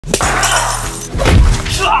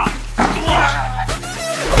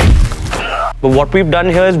But what we've done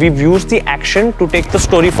here is we've used the action to take the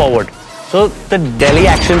story forward. So the Delhi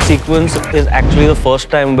action sequence is actually the first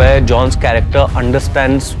time where John's character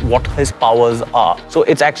understands what his powers are. So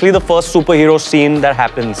it's actually the first superhero scene that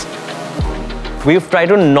happens. We've tried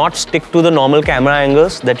to not stick to the normal camera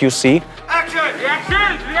angles that you see. Action!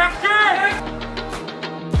 Reaction! Reaction!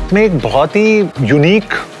 में एक बहुत ही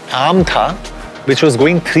unique arm था, which was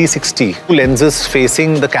going 360. Lenses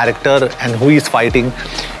facing the character and who he's fighting.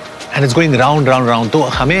 And it's going round, round, round. तो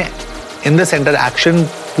हमें in the center action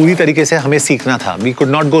पूरी तरीके से हमें सीखना था. We could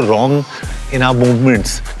not go wrong in our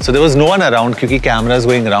movements. So there was no one around क्योंकि camera is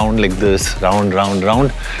going round like this, round, round,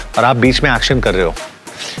 round. और आप बीच में action कर रहे हो.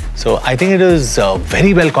 So I think it is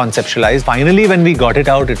very well conceptualized. Finally, when we got it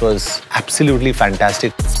out, it was absolutely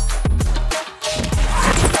fantastic.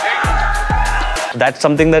 That's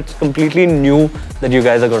something that's completely new that you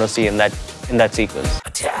guys are going to see in that sequence.